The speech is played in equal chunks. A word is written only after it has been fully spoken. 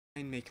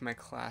I make my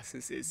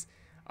classes is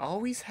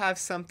always have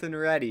something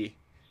ready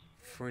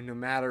for no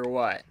matter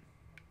what.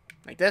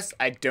 Like this,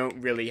 I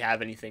don't really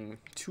have anything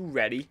too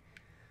ready.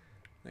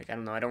 Like, I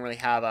don't know, I don't really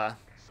have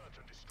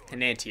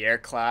an anti-air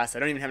class. I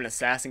don't even have an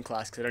assassin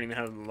class because I don't even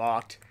have it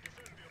locked.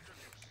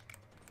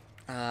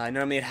 I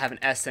normally have an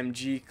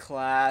SMG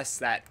class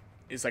that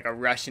is like a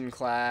Russian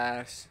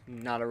class.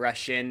 Not a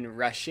Russian.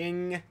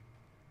 Rushing.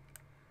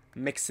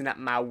 Mixing up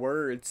my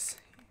words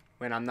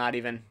when I'm not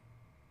even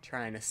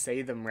trying to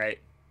say them right.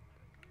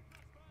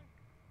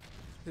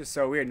 This is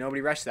so weird.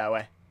 Nobody rushed that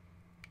way.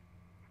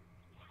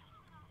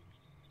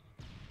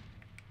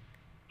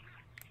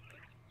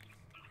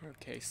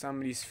 Okay,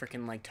 somebody's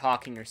freaking like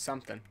talking or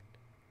something.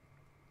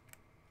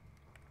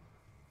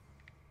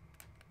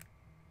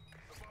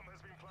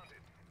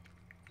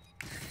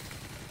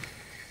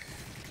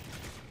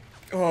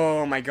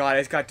 Oh my god, I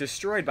just got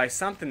destroyed by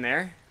something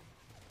there.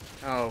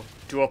 Oh,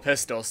 dual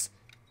pistols.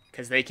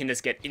 Because they can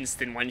just get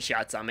instant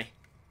one-shots on me.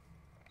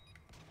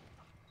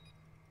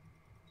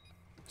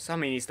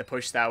 Somebody needs to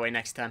push that way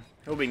next time.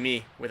 It'll be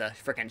me with a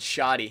freaking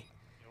shotty.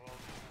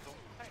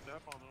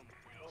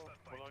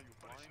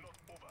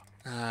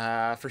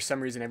 For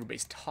some reason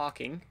everybody's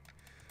talking.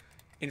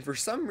 And for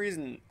some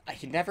reason, I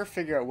can never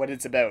figure out what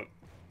it's about.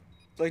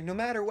 Like, no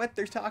matter what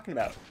they're talking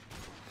about.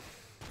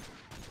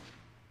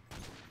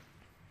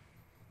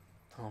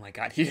 Oh my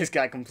god, he just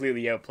got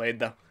completely outplayed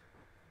though.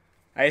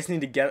 I just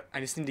need to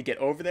get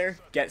over there,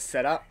 get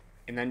set up,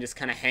 and then just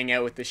kind of hang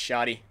out with this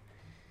shotty.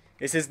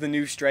 This is the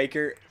new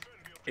striker.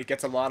 It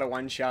gets a lot of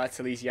one-shots,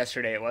 at least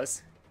yesterday it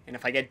was. And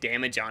if I get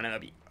damage on it, it'll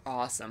be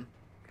awesome.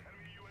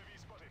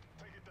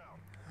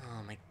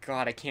 Oh my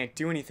god, I can't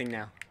do anything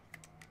now.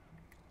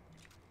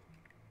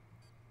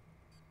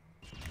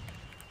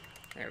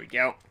 There we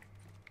go.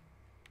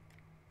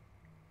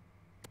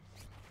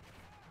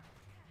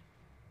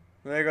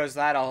 Well, there goes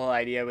that whole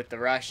idea with the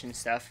rush and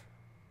stuff.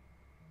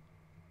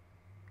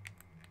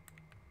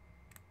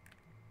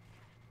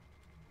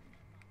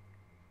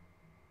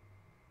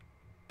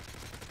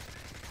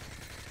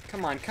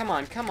 Come on, come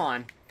on, come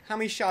on. How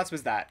many shots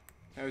was that?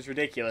 That was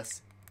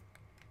ridiculous.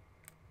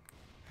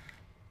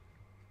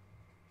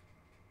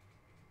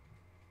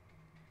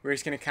 We're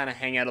just going to kind of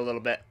hang out a little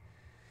bit.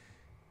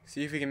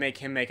 See if we can make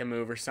him make a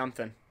move or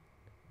something.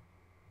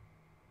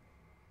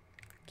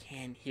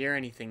 Can't hear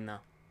anything though.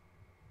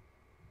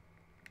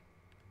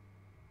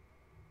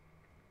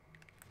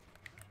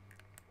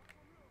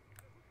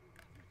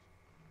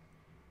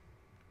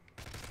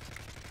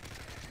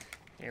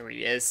 There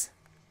he is.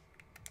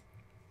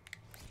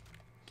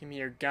 Give me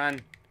your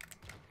gun.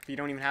 If you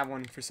don't even have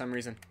one for some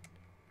reason.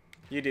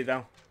 You do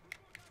though.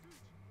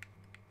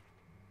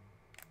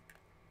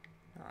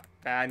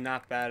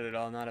 Not bad at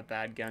all. Not a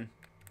bad gun.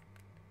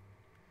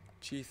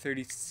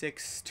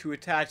 G36, 2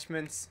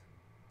 attachments.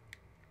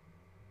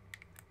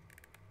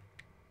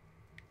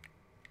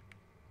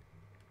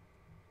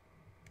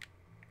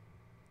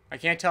 I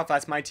can't tell if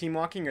that's my team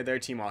walking or their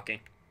team walking.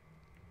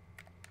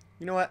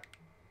 You know what?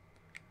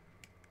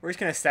 We're just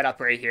going to set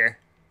up right here.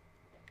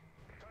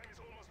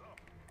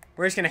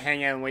 We're just going to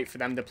hang out and wait for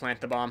them to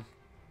plant the bomb.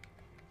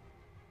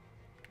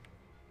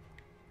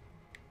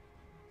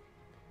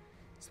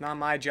 It's not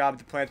my job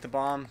to plant the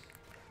bomb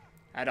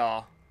at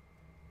all.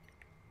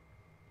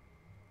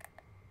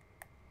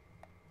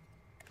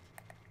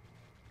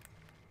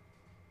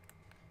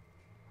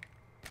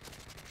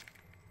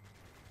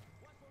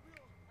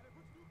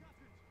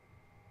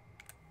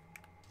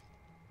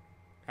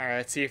 Alright,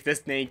 let's see if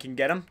this nade can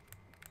get him.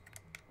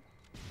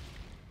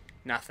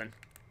 Nothing.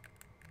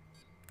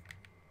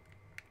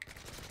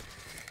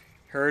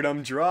 Heard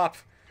him drop.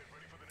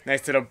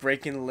 Nice little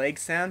breaking leg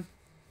sound.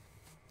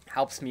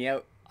 Helps me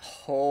out a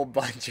whole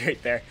bunch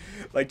right there.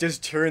 Like,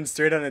 just turned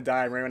straight on a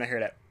dime right when I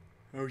heard it.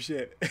 Oh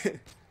shit.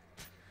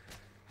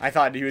 I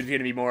thought he was going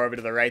to be more over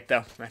to the right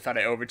though. I thought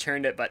I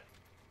overturned it, but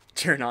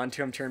turn on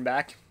to him, turn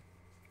back.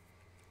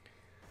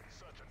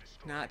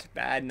 Not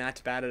bad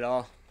at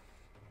all.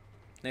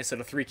 Nice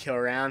little 3-kill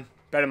round.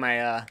 Better than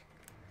my,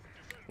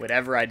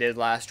 whatever I did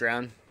last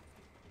round.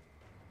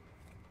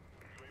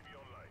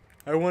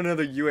 I want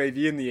another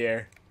UAV in the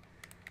air.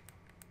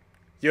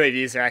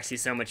 UAVs are actually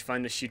so much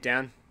fun to shoot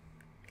down.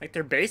 Like,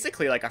 they're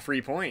basically like a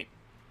free point.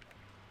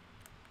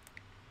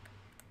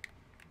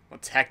 Well,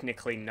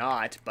 technically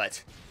not,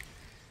 but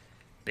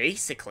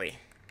basically.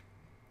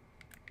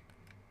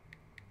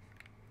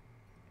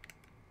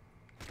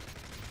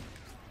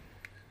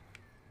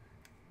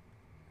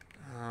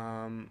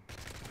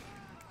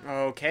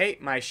 Okay,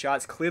 my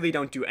shots clearly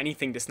don't do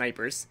anything to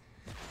snipers.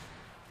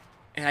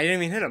 And I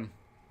didn't even hit him.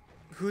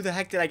 Who the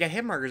heck did I get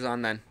hit markers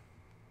on then?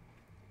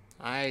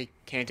 I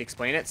can't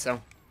explain it,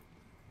 so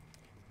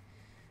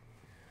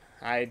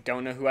I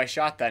don't know who I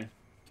shot then.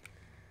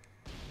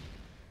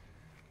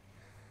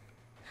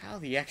 How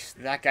the X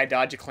did that guy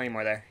dodge a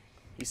claymore there?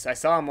 I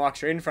saw him walk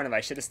straight in front of him.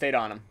 I should have stayed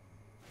on him.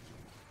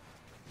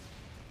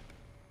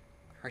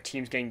 Our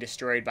team's getting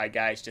destroyed by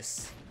guys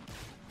just...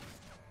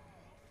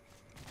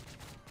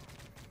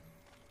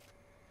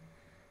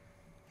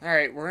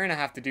 Alright, we're going to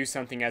have to do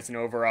something as an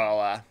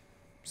overall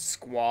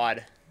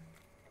squad.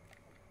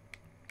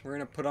 We're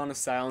going to put on a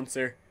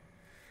silencer.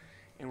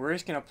 And we're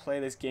just going to play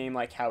this game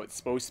like how it's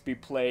supposed to be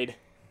played.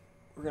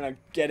 We're going to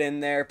get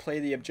in there, play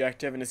the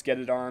objective, and just get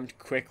it armed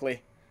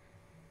quickly.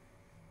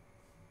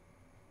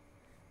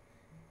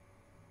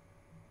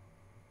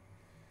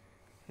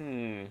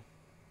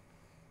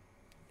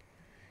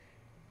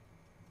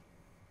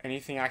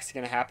 Anything actually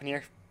going to happen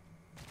here?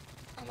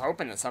 I'm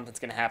hoping that something's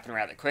going to happen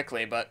rather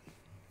quickly, but...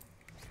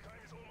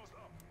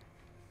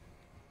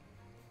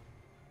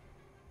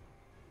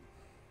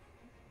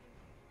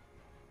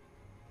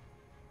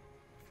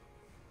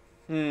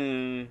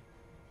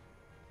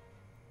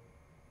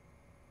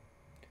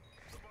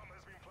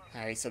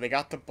 Alright, so they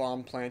got the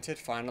bomb planted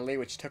finally,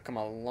 which took them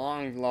a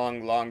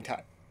long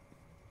time.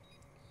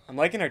 I'm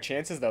liking our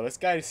chances, though. This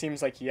guy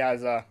seems like he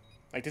has a...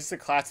 Like, this is a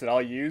class that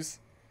I'll use.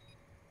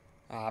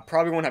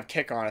 Probably won't have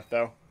kick on it,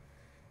 though.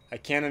 I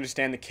can't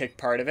understand the kick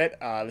part of it.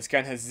 This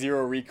gun has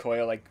 0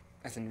 recoil, like,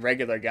 as in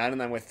regular gun.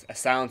 And then with a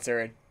silencer,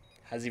 it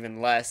has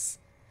even less.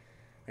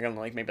 I don't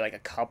know, like, maybe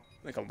like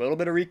a little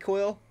bit of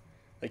recoil.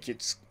 Like,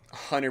 it's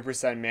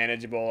 100%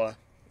 manageable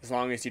as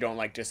long as you don't,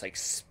 like, just, like,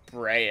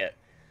 spray it.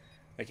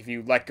 Like, if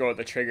you let go of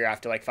the trigger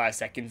after, like, 5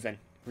 seconds, then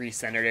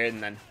recenter it,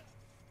 and then...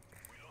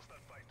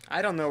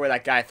 I don't know where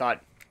that guy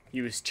thought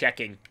he was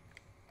checking.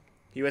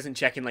 He wasn't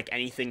checking, like,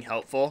 anything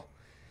helpful.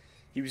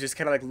 He was just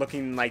kind of, like,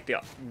 looking, like,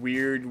 the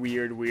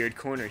weird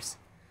corners.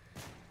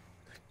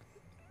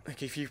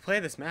 Like, if you play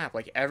this map,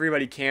 like,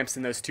 everybody camps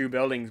in those 2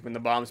 buildings when the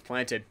bomb's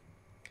planted.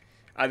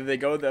 Either they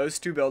go those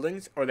 2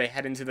 buildings, or they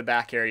head into the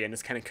back area and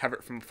just kind of cover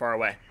it from far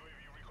away.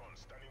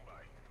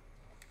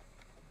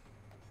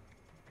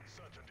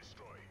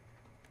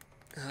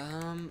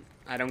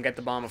 I don't get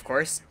the bomb, of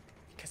course.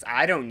 Because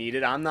I don't need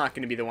it. I'm not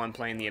going to be the one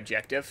playing the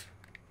objective.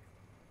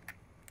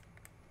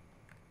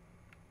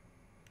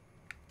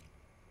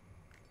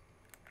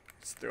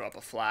 Let's throw up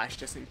a flash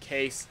just in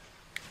case.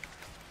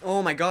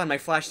 Oh my god, my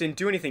flash didn't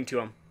do anything to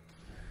him.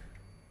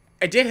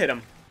 I did hit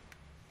him.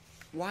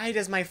 Why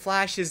does my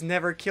flashes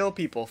never kill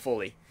people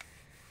fully?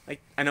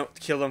 Like, I don't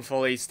kill them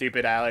fully,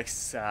 stupid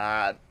Alex.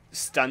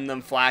 Stun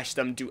them, flash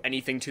them, do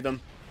anything to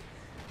them.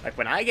 Like,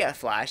 when I get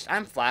flashed,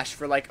 I'm flashed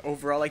for, like,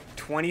 overall, like,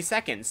 20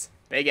 seconds.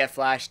 They get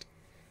flashed,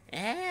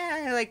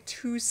 like,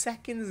 2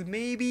 seconds,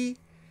 maybe?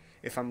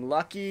 If I'm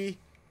lucky,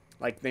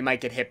 like, they might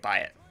get hit by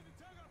it.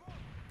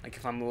 Like,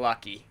 if I'm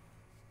lucky.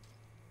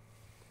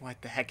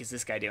 What the heck is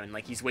this guy doing?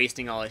 Like, he's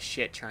wasting all his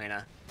shit trying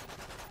to...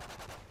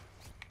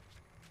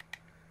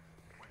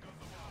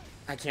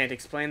 I can't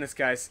explain this,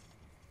 guys.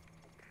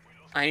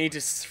 I need to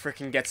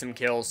freaking get some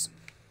kills.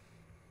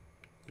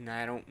 And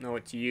I don't know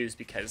what to use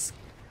because...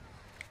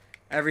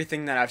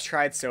 everything that I've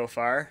tried so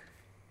far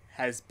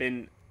has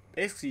been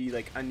basically,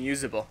 like,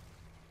 unusable.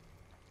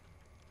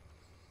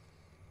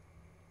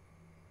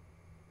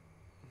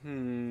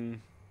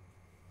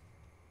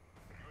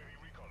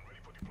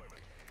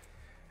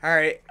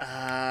 Alright,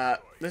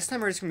 this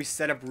time we're just going to be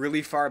set up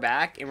really far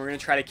back, and we're going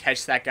to try to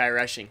catch that guy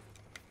rushing.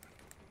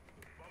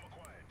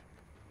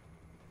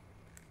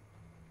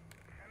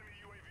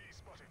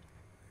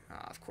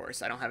 Of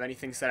course, I don't have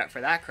anything set up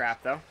for that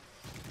crap, though.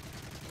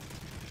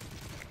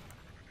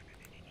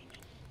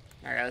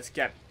 Alright, let's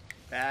get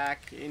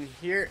back in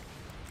here.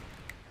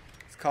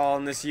 Let's call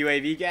in this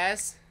UAV,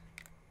 guys.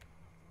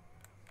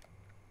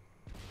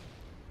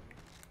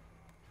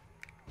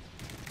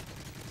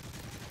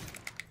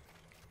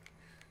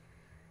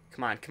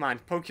 Come on,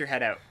 poke your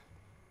head out.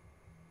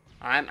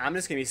 I'm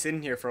just gonna be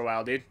sitting here for a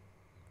while, dude.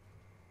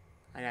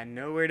 I got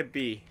nowhere to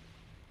be.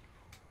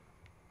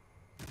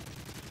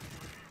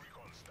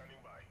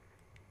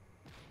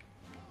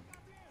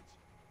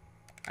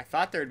 I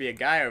thought there would be a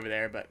guy over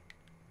there, but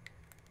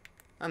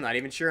I'm not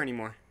even sure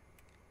anymore.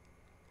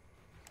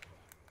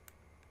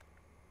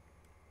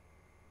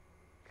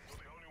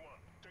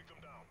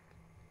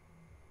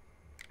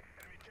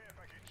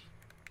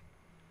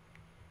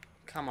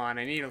 Come on,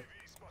 I need a...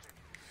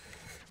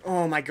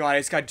 Oh my god, I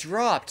just got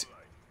dropped.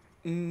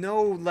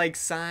 No, like,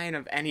 sign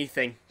of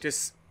anything.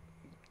 Just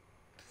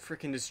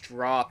freaking just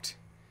dropped.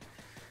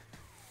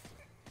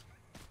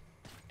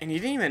 And he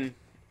didn't even...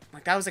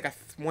 Like, that was like a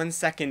 1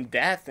 second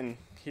death, and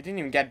he didn't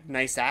even get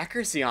nice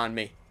accuracy on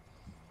me.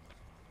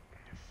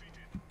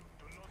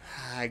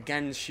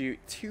 Gun shoot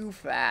too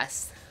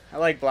fast. I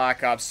like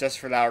Black Ops just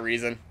for that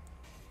reason.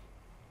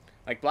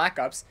 Like Black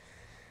Ops,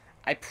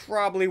 I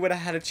probably would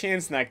have had a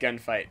chance in that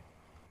gunfight.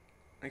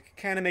 Like,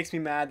 it kind of makes me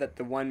mad that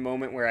the one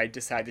moment where I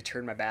decide to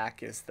turn my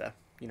back is the,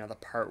 you know, the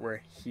part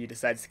where he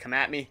decides to come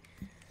at me.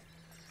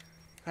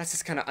 That's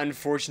just kind of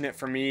unfortunate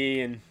for me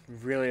and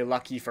really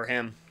lucky for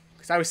him.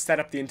 Because I was set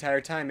up the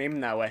entire time aiming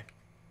that way.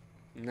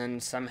 And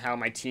then somehow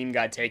my team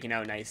got taken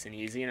out nice and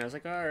easy, and I was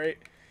like, alright,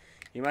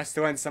 you must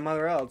have went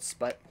somewhere else,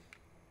 but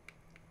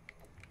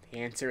the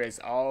answer is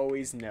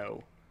always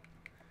no.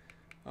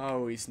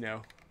 Always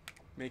no.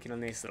 Making a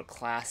nice little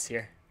class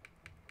here.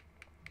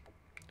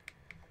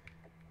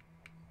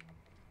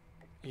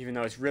 Even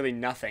though it's really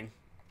nothing.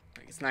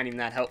 Like, it's not even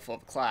that helpful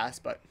of a class,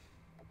 but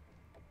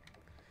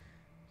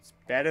it's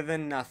Better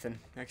than nothing.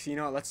 Actually, you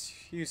know what? Let's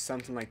use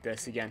something like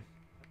this again.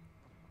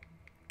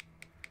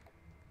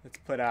 Let's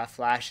put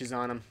flashes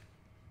on them.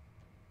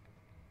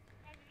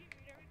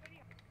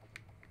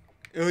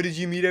 Oh, did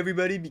you mute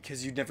everybody?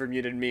 Because you never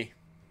muted me.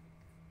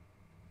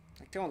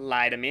 Like, don't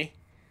lie to me.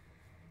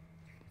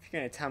 If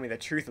you're gonna tell me the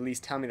truth, at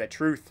least tell me the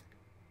truth.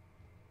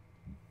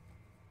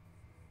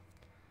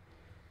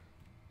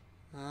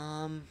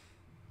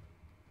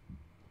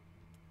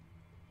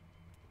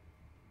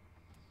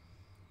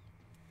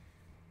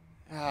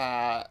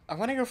 I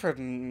want to go for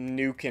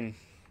nuking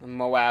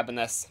Moab in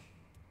this.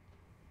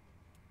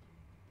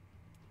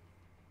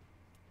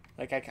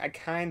 Like, I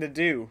kind of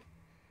do.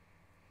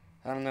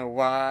 I don't know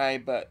why,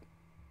 but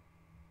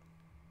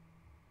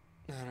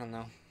I don't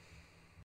know.